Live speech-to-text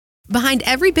Behind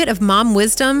every bit of mom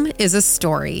wisdom is a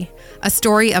story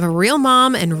of a real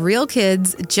mom and real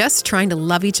kids just trying to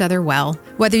love each other well.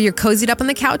 Whether you're cozied up on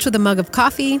the couch with a mug of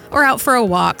coffee or out for a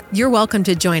walk, you're welcome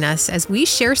to join us as we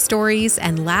share stories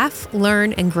and laugh,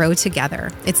 learn, and grow together.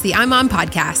 It's the iMom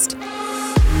Podcast.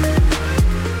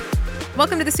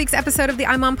 Welcome to this week's episode of the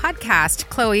iMom Podcast.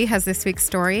 Chloe has this week's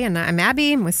story, and I'm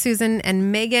Abby. I'm with Susan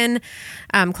and Megan.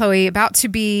 Chloe about to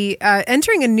be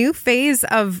entering a new phase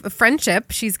of friendship.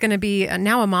 She's going to be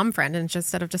now a mom friend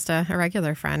instead of just a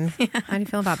regular friend. Yeah. How do you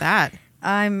feel about that?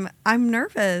 I'm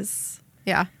nervous.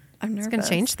 Yeah. I'm nervous. It's going to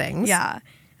change things. Yeah.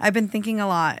 I've been thinking a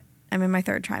lot. I'm in my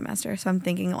third trimester, so I'm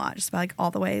thinking a lot just about like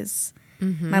all the ways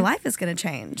my life is going to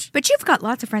change. But you've got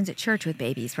lots of friends at church with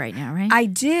babies right now, right? I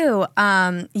do.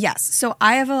 Yes. So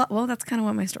I have that's kind of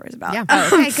what my story is about. Yeah.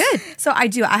 Okay, good. So I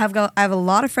do. I have a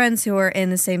lot of friends who are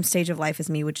in the same stage of life as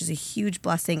me, which is a huge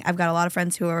blessing. I've got a lot of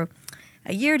friends who are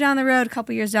a year down the road, a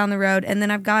couple years down the road, and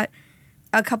then I've got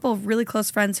a couple of really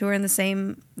close friends who are in the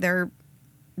same. They're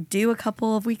due a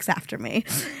couple of weeks after me,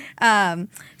 so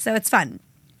it's fun.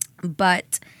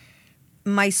 But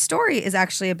my story is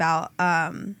actually about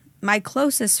my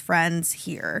closest friends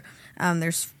here.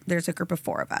 There's a group of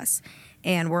 4 of us,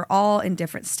 and we're all in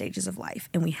different stages of life,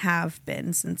 and we have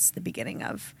been since the beginning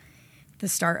of the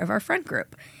start of our friend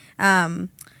group.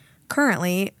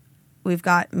 Currently, we've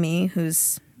got me,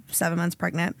 who's 7 months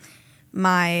pregnant. One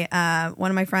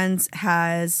of my friends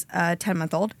has a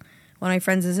 10-month-old. One of my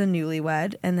friends is a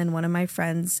newlywed, and then one of my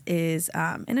friends is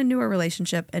in a newer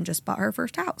relationship and just bought her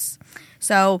first house.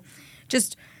 So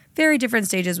just very different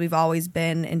stages. We've always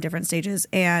been in different stages.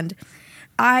 And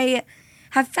I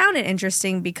have found it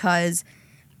interesting because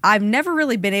I've never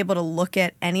really been able to look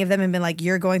at any of them and been like,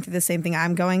 you're going through the same thing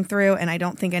I'm going through. And I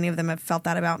don't think any of them have felt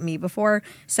that about me before.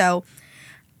 So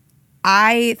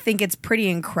I think it's pretty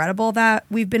incredible that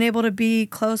we've been able to be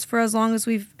close for as long as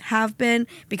we have been,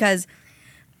 because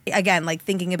again, like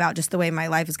thinking about just the way my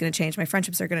life is going to change, my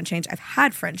friendships are going to change. I've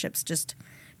had friendships just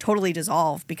totally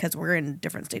dissolve because we're in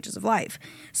different stages of life.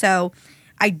 So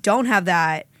I don't have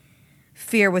that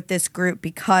fear with this group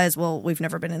because, we've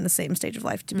never been in the same stage of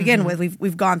life to begin with.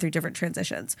 We've gone through different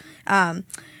transitions. But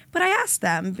I asked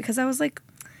them because I was like,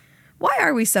 why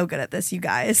are we so good at this, you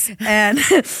guys? And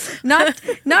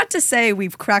not to say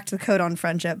we've cracked the code on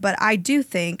friendship, but I do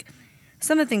think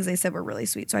some of the things they said were really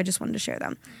sweet. So I just wanted to share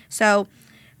them. So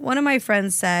one of my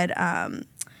friends said,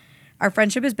 our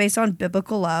friendship is based on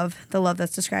biblical love, the love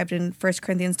that's described in 1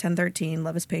 Corinthians 10:13.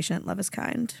 Love is patient, love is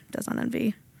kind, does not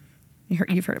envy.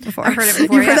 You've heard it before. I've heard it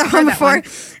before. You've heard that one before.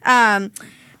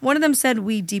 One of them said,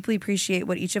 we deeply appreciate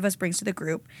what each of us brings to the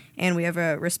group, and we have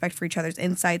a respect for each other's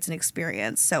insights and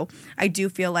experience. So I do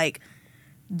feel like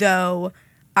though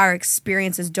our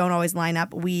experiences don't always line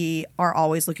up, we are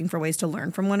always looking for ways to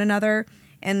learn from one another.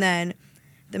 And then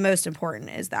the most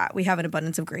important is that we have an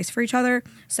abundance of grace for each other.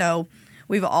 So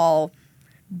we've all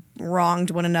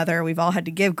wronged one another. We've all had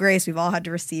to give grace. We've all had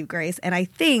to receive grace. And I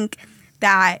think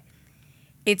that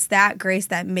it's that grace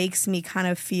that makes me kind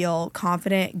of feel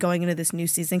confident going into this new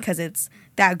season, because it's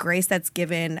that grace that's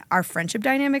given our friendship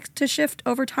dynamics to shift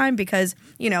over time. Because,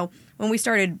 when we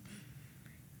started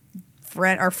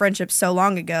our friendship so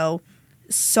long ago,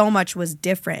 so much was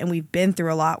different, and we've been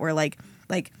through a lot where like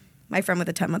my friend with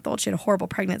a 10-month-old, she had a horrible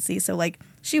pregnancy. So like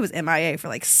she was MIA for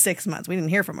like 6 months. We didn't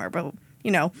hear from her, but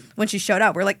when she showed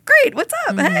up, we're like, great, what's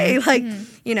up? Hey,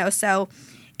 so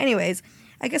anyways,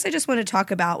 I guess I just want to talk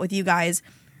about with you guys,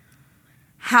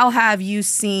 how have you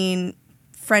seen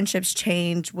friendships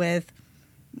change with,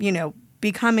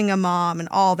 becoming a mom and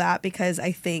all that? Because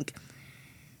I think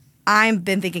I've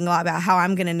been thinking a lot about how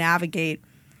I'm going to navigate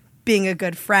being a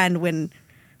good friend when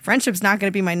friendship's not going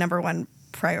to be my number one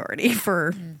priority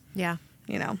for, Yep,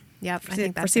 I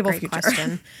think that's a foreseeable great future.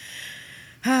 question.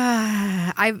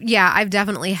 I've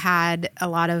definitely had a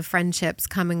lot of friendships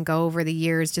come and go over the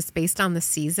years just based on the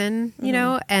season,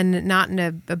 and not in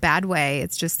a bad way.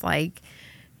 It's just like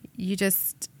you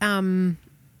just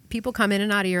people come in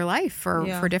and out of your life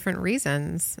for different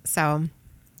reasons. So,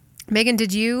 Megan,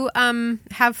 did you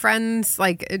have friends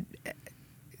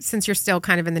since you're still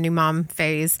kind of in the new mom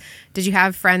phase? Did you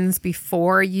have friends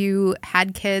before you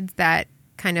had kids that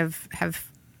kind of have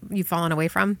you fallen away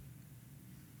from?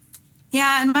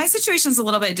 Yeah, and my situation's a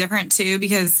little bit different too,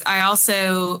 because I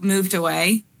also moved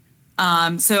away.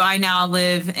 So I now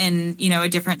live in, a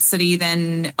different city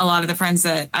than a lot of the friends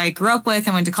that I grew up with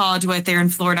and went to college with. They're in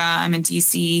Florida. I'm in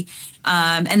DC.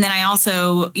 And then I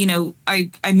also,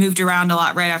 I moved around a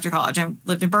lot right after college. I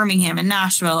lived in Birmingham and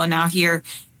Nashville and now here.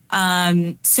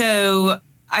 So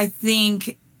I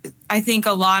think I think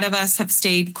a lot of us have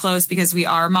stayed close because we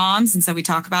are moms, and so we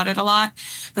talk about it a lot.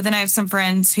 But then I have some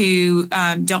friends who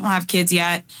don't have kids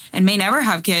yet and may never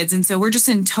have kids, and so we're just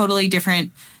in totally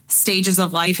different stages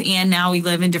of life, and now we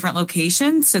live in different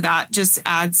locations, so that just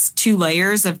adds 2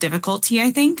 layers of difficulty,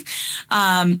 I think.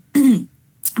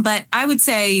 But I would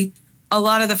say a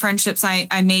lot of the friendships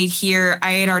I made here,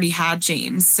 I had already had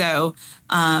James. So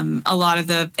a lot of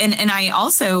and I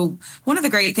also, one of the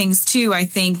great things too, I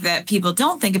think that people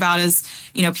don't think about is,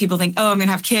 people think, oh, I'm going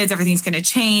to have kids, everything's going to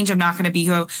change, I'm not going to be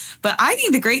who. But I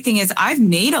think the great thing is I've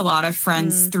made a lot of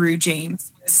friends through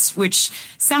James, which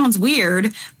sounds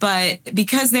weird, but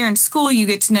because they're in school, you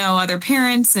get to know other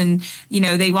parents, and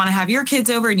they want to have your kids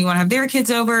over and you want to have their kids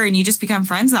over, and you just become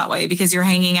friends that way because you're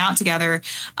hanging out together.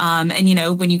 And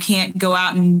when you can't go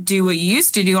out and do what you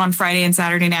used to do on Friday and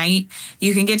Saturday night,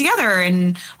 you can get together and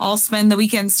all spend the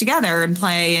weekends together and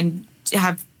play and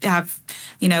have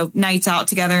nights out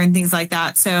together and things like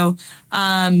that. So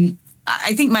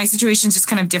I think my situation is just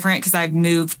kind of different because I've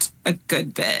moved a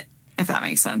good bit, if that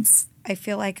makes sense. I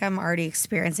feel like I'm already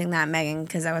experiencing that, Megan,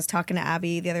 because I was talking to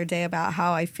Abby the other day about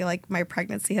how I feel like my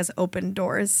pregnancy has opened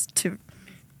doors to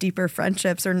deeper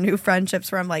friendships or new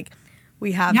friendships where I'm like,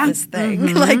 we have this thing.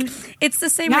 Mm-hmm. Like, it's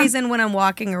the same reason when I'm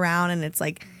walking around and it's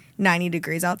like 90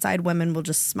 degrees outside, women will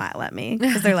just smile at me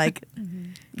because they're like,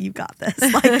 you got this.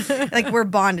 Like we're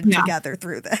bonded together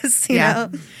through this, you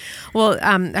know? Well,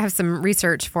 I have some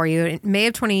research for you. In May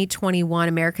of 2021,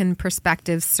 American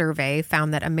Perspectives survey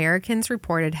found that Americans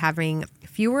reported having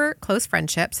fewer close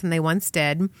friendships than they once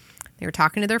did. They were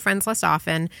talking to their friends less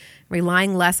often,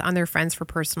 relying less on their friends for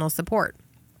personal support.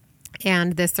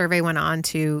 And this survey went on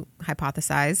to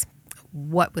hypothesize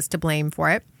what was to blame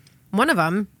for it. One of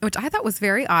them, which I thought was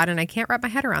very odd, and I can't wrap my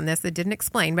head around this, it didn't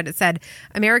explain, but it said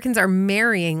Americans are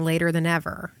marrying later than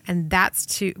ever. And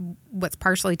that's what's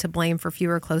partially to blame for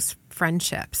fewer close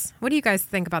friendships. What do you guys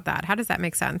think about that? How does that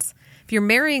make sense? If you're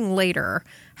marrying later,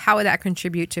 how would that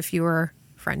contribute to fewer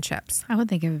friendships? I would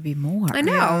think it would be more. I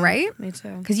know, right? Me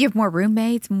too. Because you have more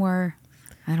roommates, more,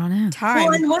 I don't know. Time.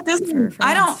 Well, and what doesn't,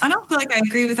 I don't feel like I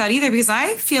agree with that either, because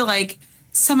I feel like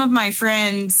some of my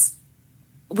friends,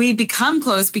 we become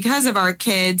close because of our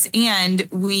kids, and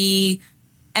we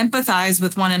empathize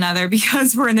with one another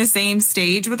because we're in the same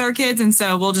stage with our kids. And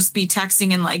so we'll just be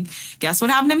texting and like, guess what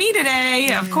happened to me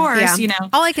today? Of course,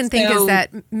 All I can think is that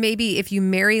maybe if you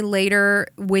marry later,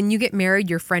 when you get married,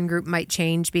 your friend group might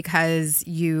change because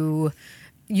you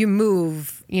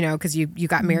move, because you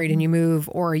got married and you move,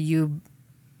 or your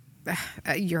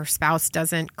spouse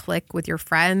doesn't click with your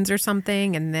friends or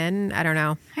something, and then I don't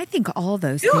know. I think all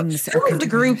those things are the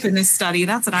group in this study.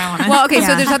 That's what I want to. Well, okay,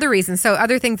 so there's other reasons. So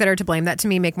other things that are to blame that to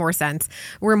me make more sense.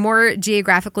 We're more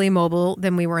geographically mobile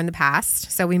than we were in the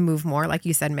past, so we move more, like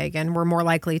you said, Megan. We're more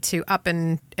likely to up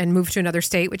and move to another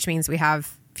state, which means we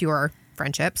have fewer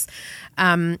friendships.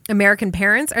 American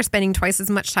parents are spending twice as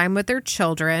much time with their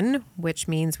children, which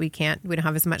means we don't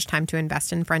have as much time to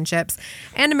invest in friendships.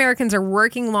 And Americans are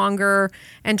working longer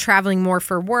and traveling more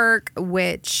for work,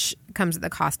 which comes at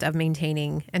the cost of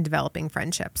maintaining and developing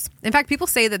friendships. In fact, people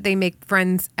say that they make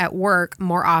friends at work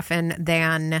more often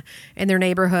than in their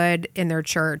neighborhood, in their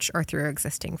church, or through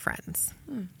existing friends.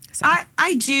 So.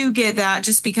 I do get that,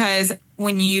 just because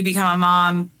when you become a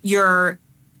mom,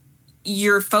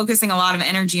 you're focusing a lot of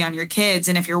energy on your kids.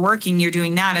 And if you're working, you're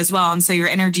doing that as well. And so your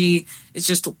energy is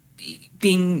just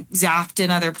being zapped in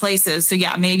other places. So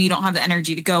yeah, maybe you don't have the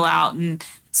energy to go out and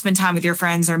spend time with your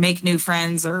friends or make new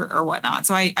friends or whatnot.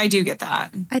 So I do get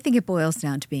that. I think it boils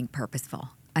down to being purposeful.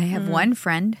 I have one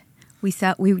friend. We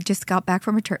just got back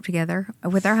from a trip together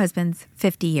with our husbands,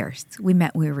 50 years. We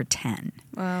met when we were 10.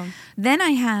 Wow. Then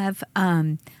I have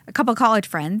a couple of college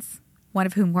friends, one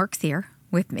of whom works here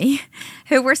with me,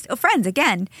 who were still friends.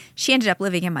 Again, she ended up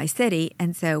living in my city,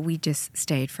 and so we just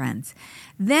stayed friends.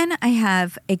 Then I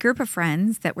have a group of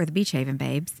friends that were the Beach Haven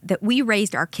babes that we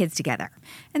raised our kids together.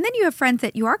 And then you have friends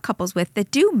that you are couples with that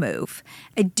do move.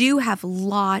 I do have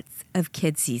lots of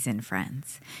kid season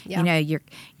friends. Yeah.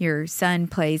 Your son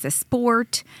plays a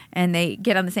sport and they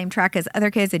get on the same track as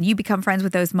other kids, and you become friends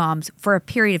with those moms for a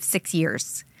period of 6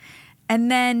 years. And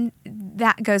then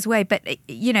that goes away. But,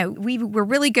 we were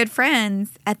really good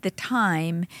friends at the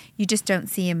time. You just don't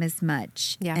see them as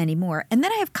much anymore. And then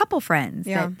I have couple friends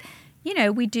that,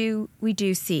 we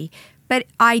do see. But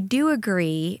I do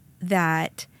agree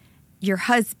that your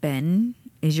husband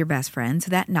is your best friend. So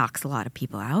that knocks a lot of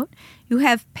people out. You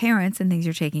have parents and things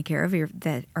you're taking care of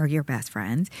that are your best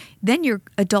friends. Then your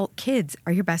adult kids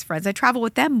are your best friends. I travel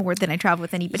with them more than I travel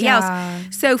with anybody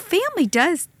else. So family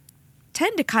does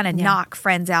tend to kind of knock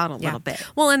friends out a little bit.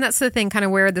 Well, and that's the thing, kind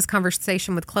of where this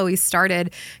conversation with Chloe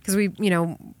started, because we,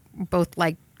 both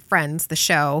like Friends, the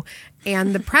show,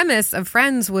 and the premise of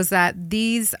Friends was that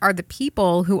these are the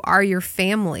people who are your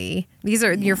family. These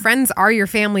are your friends are your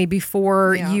family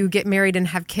before you get married and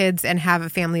have kids and have a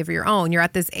family of your own. You're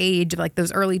at this age, like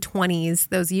those early 20s,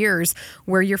 those years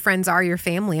where your friends are your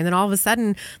family. And then all of a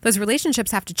sudden those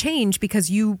relationships have to change because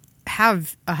you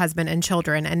have a husband and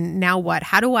children. And now what?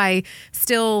 How do I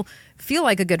still feel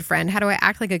like a good friend? How do I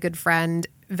act like a good friend,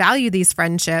 value these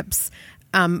friendships,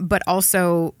 but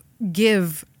also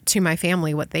give to my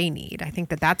family what they need? I think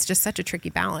that that's just such a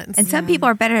tricky balance. And some people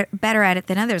are better at it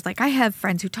than others. Like I have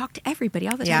friends who talk to everybody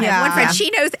all the time. Yeah. I have one friend, she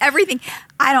knows everything.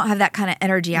 I don't have that kind of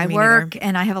energy. I work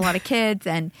and I have a lot of kids,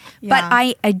 and but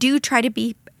I do try to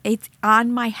be. It's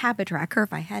on my habit tracker.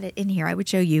 If I had it in here, I would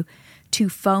show you to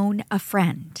phone a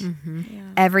friend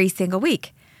every single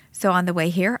week. So on the way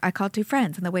here, I call 2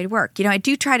 friends. On the way to work, I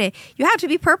do try to. You have to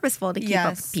be purposeful to keep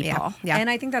up with people. Yeah. And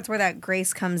I think that's where that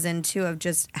grace comes in too, of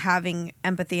just having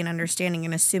empathy and understanding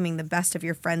and assuming the best of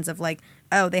your friends, of like,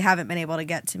 oh, they haven't been able to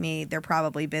get to me. They're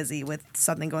probably busy with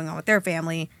something going on with their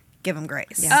family. Give them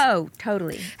grace. Yeah. Oh,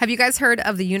 totally. Have you guys heard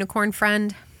of the unicorn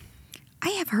friend? I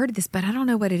have heard of this, but I don't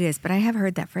know what it is. But I have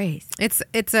heard that phrase. It's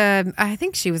I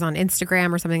think she was on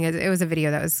Instagram or something. It was a video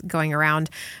that was going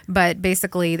around. But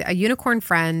basically, a unicorn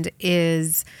friend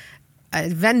is a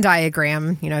Venn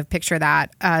diagram. Picture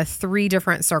that. 3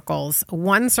 different circles.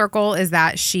 One circle is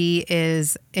that she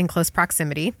is in close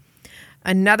proximity.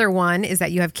 Another one is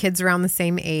that you have kids around the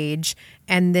same age.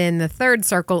 And then the third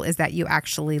circle is that you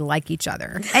actually like each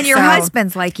other. And your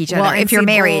husbands like each other if you're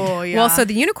married. Well, so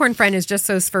the unicorn friend is just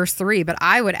those first 3, but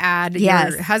I would add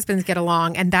your husbands get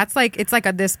along. And that's like, it's like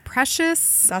this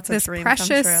precious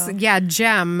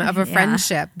gem of a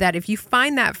friendship that if you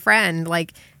find that friend,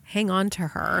 like, hang on to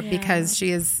her because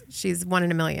she's one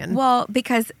in a million. Well,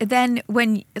 because then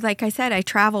when, like I said, I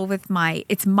travel with my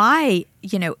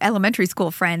elementary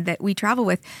school friend that we travel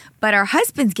with, but our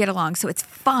husbands get along, so it's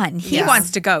fun. He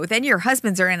wants to go. Then your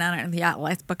husbands are in on it. Yeah,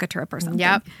 let's book a trip or something.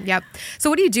 Yep. So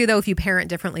what do you do though if you parent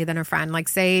differently than a friend? Like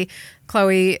say,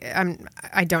 Chloe,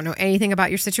 I don't know anything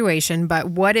about your situation, but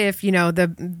what if,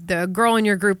 the girl in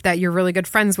your group that you're really good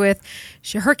friends with,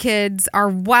 her kids are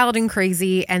wild and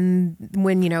crazy, and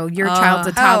when, your child's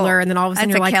a toddler, and then all of a sudden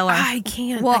you're like, I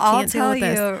can't. Well, I I'll can't tell deal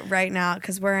with you this. right now,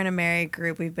 because we're in a married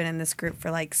group. We've been in this group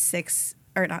for like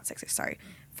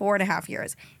 4.5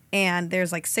 years. And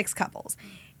there's like 6 couples.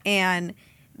 And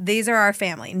these are our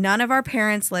family. None of our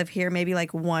parents live here. Maybe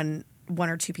like one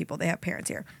or 2 people. They have parents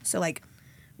here. So like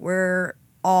we're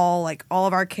all like all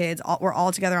of our kids, we're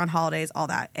all together on holidays, all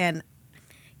that. And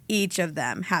each of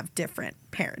them have different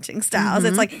parenting styles.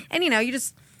 It's like, and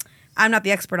I'm not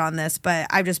the expert on this, but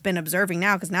I've just been observing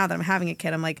now, because now that I'm having a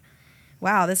kid, I'm like,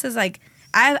 wow, this is like,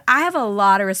 I have a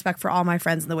lot of respect for all my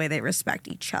friends and the way they respect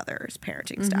each other's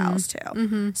parenting styles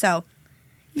too. So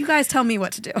you guys tell me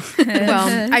what to do.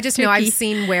 Well, I just know I've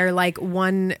seen where like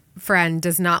one friend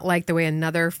does not like the way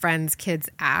another friend's kids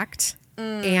act,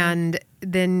 and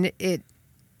then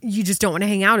you just don't want to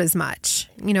hang out as much.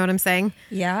 You know what I'm saying?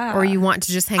 Yeah. Or you want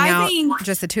to just hang out,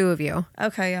 just the 2 of you.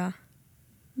 Okay, yeah.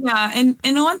 Yeah, and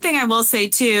one thing I will say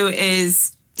too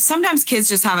is sometimes kids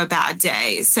just have a bad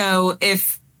day. So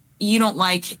if you don't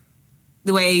like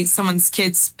the way someone's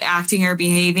kid's acting or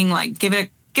behaving, like give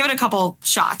it a couple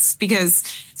shots, because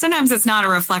sometimes it's not a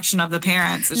reflection of the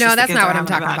parents. It's No, just the that's kids not are what I'm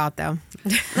having a talking bad- about though.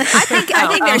 I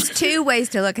think there's 2 ways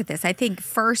to look at this. I think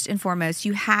first and foremost,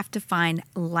 you have to find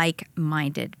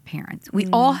like-minded parents. We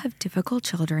all have difficult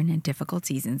children and difficult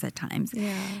seasons at times.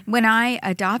 Yeah. When I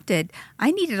adopted, I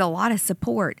needed a lot of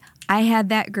support. I had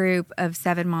that group of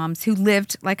 7 moms who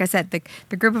lived, like I said, the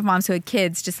group of moms who had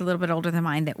kids just a little bit older than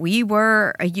mine, that we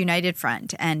were a united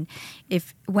front. And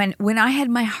when I had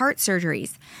my heart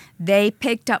surgeries, they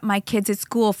picked up my kids at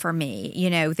school for me.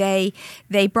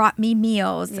 They brought me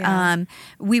meals. Yeah.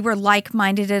 We were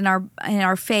like-minded in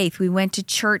our faith. We went to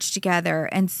church together,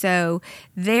 and so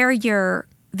they're your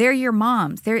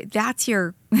moms. That's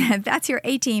your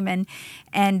A team.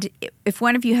 And if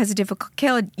one of you has a difficult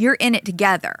kid, you're in it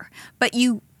together. But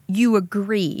you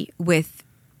agree with,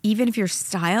 even if your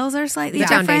styles are slightly The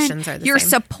different, foundations are the you're same.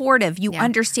 supportive. You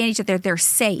understand each other. They're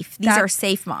safe. These are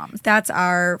safe moms. That's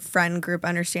our friend group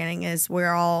understanding, is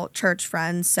we're all church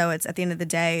friends. So it's at the end of the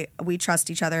day, we trust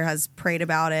each other, has prayed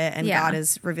about it, and God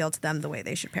has revealed to them the way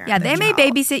they should parent. Yeah, they their may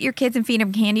child. babysit your kids and feed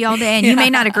them candy all day, and you may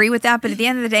not agree with that, but at the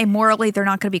end of the day, morally, they're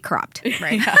not going to be corrupt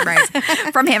Right.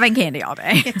 from having candy all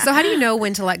day. So how do you know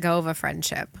when to let go of a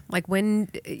friendship? Like when,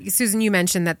 Susan, you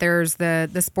mentioned that there's the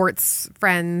sports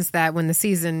friends that when the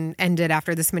season season ended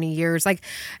after this many years. Like,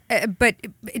 but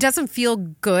it doesn't feel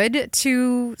good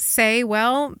to say,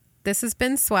 well, this has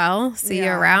been swell. See you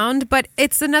around. But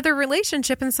it's another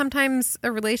relationship. And sometimes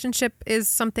a relationship is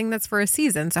something that's for a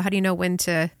season. So how do you know when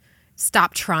to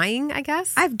stop trying, I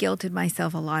guess? I've guilted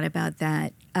myself a lot about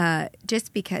that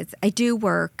just because I do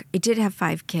work. I did have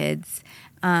 5 kids.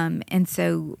 And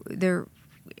so there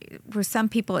were some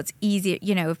people it's easier,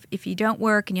 if you don't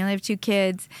work and you only have 2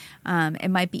 kids, it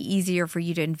might be easier for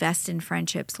you to invest in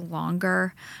friendships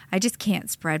longer. I just can't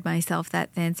spread myself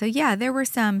that thin. So yeah, there were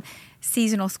some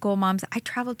seasonal school moms I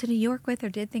traveled to New York with or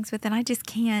did things with, and I just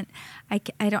can't, I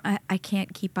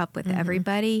can't keep up with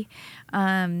everybody.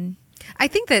 I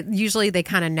think that usually they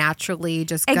kind of naturally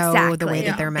just go the way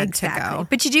that they're meant to go.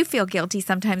 But you do feel guilty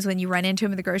sometimes when you run into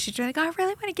them in the grocery store. Like, oh, I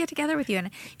really want to get together with you.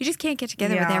 And you just can't get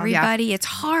together with everybody. Yeah. It's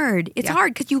hard. It's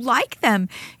hard because you like them.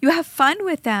 You have fun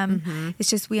with them. Mm-hmm.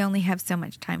 It's just we only have so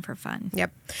much time for fun.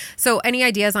 Yep. So any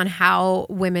ideas on how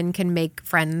women can make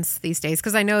friends these days?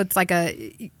 Because I know it's like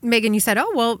Megan, you said,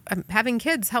 oh, well, having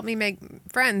kids help me make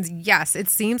friends. Yes, it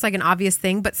seems like an obvious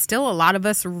thing, but still a lot of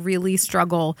us really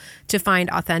struggle to find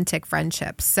authentic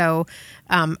friendships. So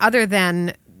other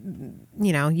than,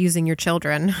 using your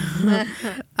children,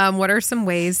 what are some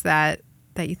ways that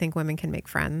you think women can make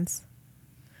friends?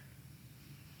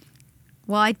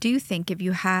 Well, I do think if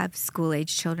you have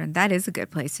school-age children, that is a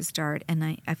good place to start.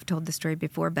 And I've told the story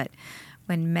before, but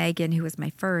when Megan, who was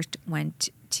my first, went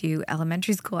to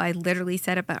elementary school, I literally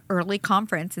set up an early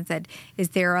conference and said, is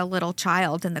there a little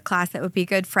child in the class that would be a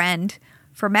good friend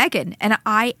for Megan? And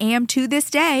I am to this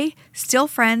day still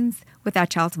friends with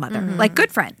that child's mother, like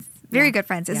good friends, very good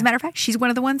friends. As a matter of fact, she's one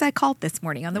of the ones I called this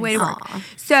morning on the way to work.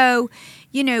 So,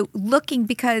 looking,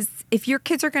 because if your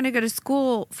kids are going to go to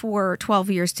school for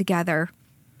 12 years together,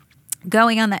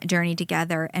 going on that journey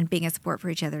together and being a support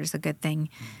for each other is a good thing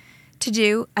to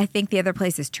do. I think the other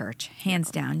place is church,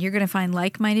 hands down. You're going to find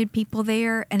like-minded people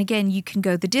there. And again, you can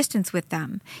go the distance with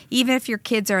them. Even if your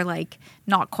kids are like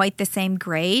not quite the same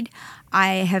grade. I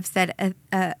have said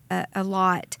a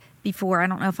lot before, I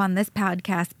don't know if on this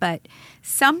podcast, but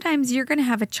sometimes you're going to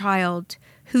have a child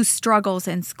who struggles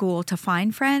in school to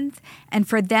find friends, and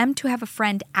for them to have a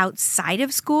friend outside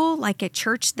of school, like a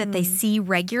church that they see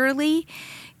regularly,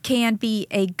 can be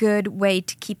a good way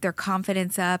to keep their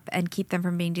confidence up and keep them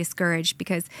from being discouraged.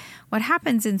 Because what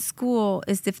happens in school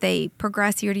is if they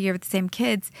progress year to year with the same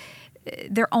kids,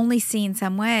 they're only seen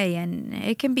some way, and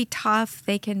it can be tough.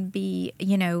 They can be,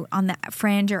 on the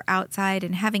fringe or outside,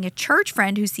 and having a church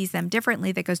friend who sees them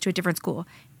differently that goes to a different school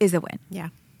is a win. Yeah.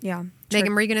 Yeah.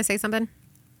 Megan, were you going to say something?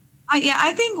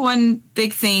 I think one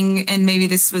big thing, and maybe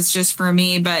this was just for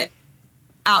me, but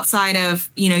outside of,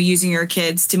 using your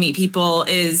kids to meet people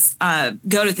is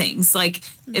go to things. Like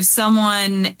if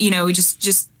someone,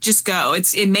 just go.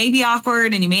 It may be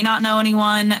awkward and you may not know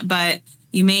anyone, but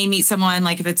you may meet someone,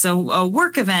 like if it's a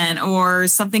work event or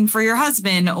something for your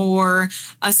husband or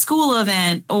a school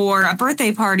event or a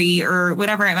birthday party or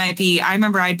whatever it might be. I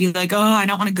remember I'd be like, oh, I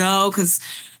don't want to go because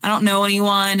I don't know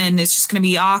anyone and it's just going to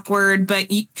be awkward.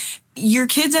 But your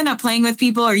kids end up playing with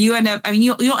people, or you end up,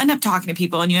 you'll end up talking to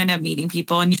people and you end up meeting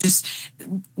people, and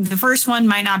the first one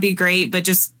might not be great, but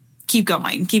just keep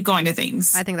going to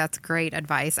things. I think that's great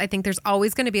advice. I think there's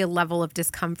always going to be a level of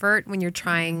discomfort when you're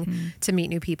trying to meet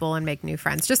new people and make new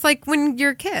friends. Just like when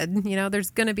you're a kid,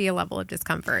 there's going to be a level of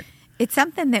discomfort. It's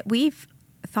something that we've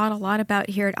thought a lot about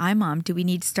here at iMom. Do we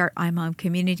need to start iMom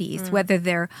communities, whether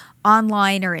they're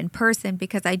online or in person?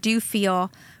 Because I do feel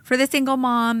for the single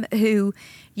mom who,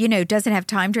 doesn't have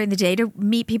time during the day to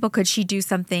meet people, could she do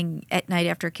something at night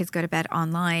after kids go to bed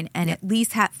online and at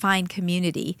least find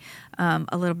community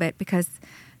a little bit? Because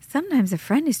sometimes a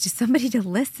friend is just somebody to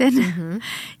listen,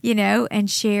 and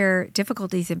share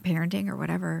difficulties in parenting or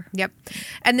whatever. Yep.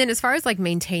 And then as far as like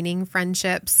maintaining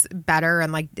friendships better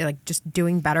and like just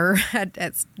doing better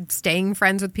at staying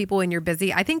friends with people when you're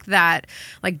busy, I think that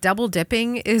like double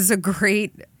dipping is a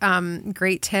great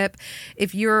tip.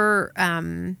 If you're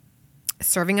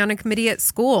serving on a committee at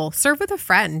school, serve with a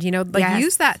friend,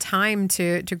 use that time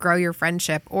to grow your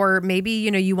friendship. Or maybe,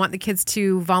 you want the kids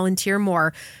to volunteer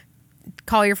more.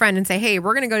 Call your friend and say, hey,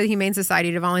 we're going to go to the Humane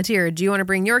Society to volunteer. Do you want to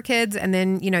bring your kids? And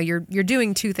then, you're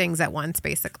doing 2 things at once,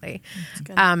 basically.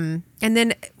 And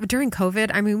then during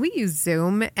COVID, we use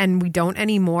Zoom and we don't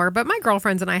anymore. But my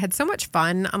girlfriends and I had so much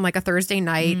fun on like a Thursday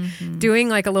night doing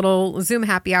like a little Zoom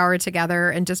happy hour together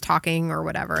and just talking or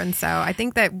whatever. And so I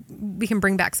think that we can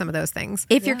bring back some of those things.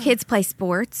 If your kids play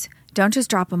sports, don't just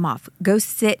drop them off. Go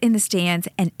sit in the stands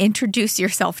and introduce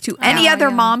yourself to any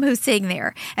other mom who's sitting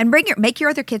there, and make your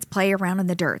other kids play around in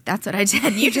the dirt. That's what I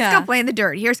did. You just go play in the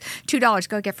dirt. Here's $2.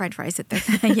 Go get French fries at the,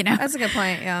 That's a good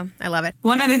point. Yeah. I love it.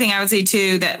 One other thing I would say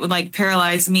too that would like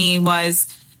paralyze me was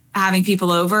having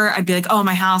people over. I'd be like, oh,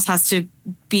 my house has to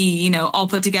be, all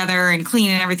put together and clean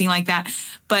and everything like that.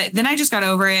 But then I just got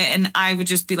over it, and I would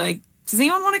just be like, does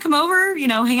anyone want to come over?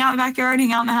 Hang out in the backyard,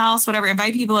 hang out in the house, whatever,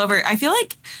 invite people over. I feel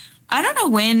like, I don't know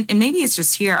when, and maybe it's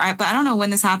just here, but I don't know when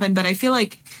this happened, but I feel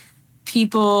like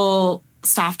people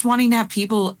stopped wanting to have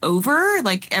people over.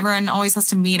 Like everyone always has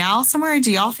to meet out somewhere.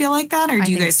 Do y'all feel like that? Or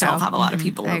do you guys still have a lot of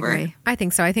people over? Agree. I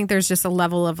think so. I think there's just a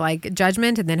level of like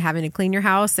judgment and then having to clean your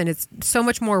house. And it's so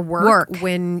much more work.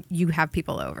 When you have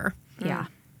people over. Yeah.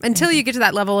 Until you get to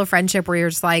that level of friendship where you're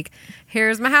just like,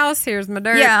 here's my house, here's my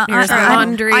dirt, Yeah, here's my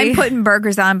laundry. I'm putting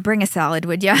burgers on. Bring a salad,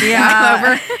 would you?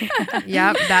 Yeah.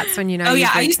 Yep. That's when Oh, yeah.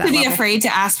 I used to be afraid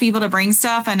to ask people to bring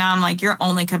stuff. And now I'm like, you're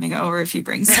only coming over if you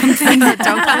bring something. Don't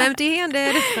come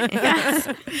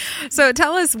empty-handed. So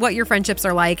tell us what your friendships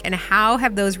are like and how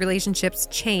have those relationships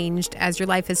changed as your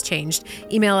life has changed.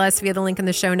 Email us via the link in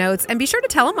the show notes, and be sure to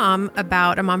tell a mom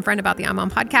friend about the I'm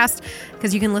Mom podcast,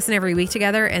 because you can listen every week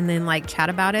together and then like chat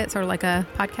about it, sort of like a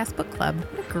podcast book club.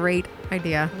 What a great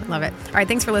idea. Love it. All right.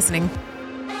 Thanks for listening.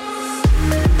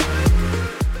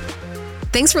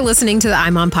 Thanks for listening to the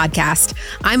iMom podcast.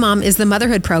 iMom is the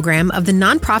motherhood program of the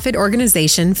nonprofit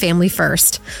organization Family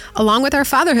First. Along with our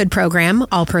fatherhood program,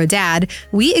 All Pro Dad,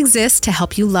 we exist to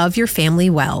help you love your family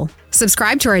well.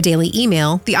 Subscribe to our daily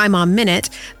email, the iMom Minute,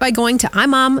 by going to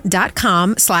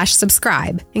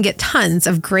imom.com/subscribe and get tons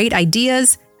of great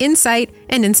ideas, insight,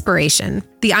 and inspiration.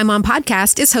 The iMom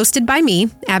podcast is hosted by me,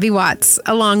 Abby Watts,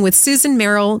 along with Susan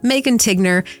Merrill, Megan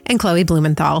Tigner, and Chloe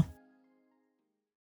Blumenthal.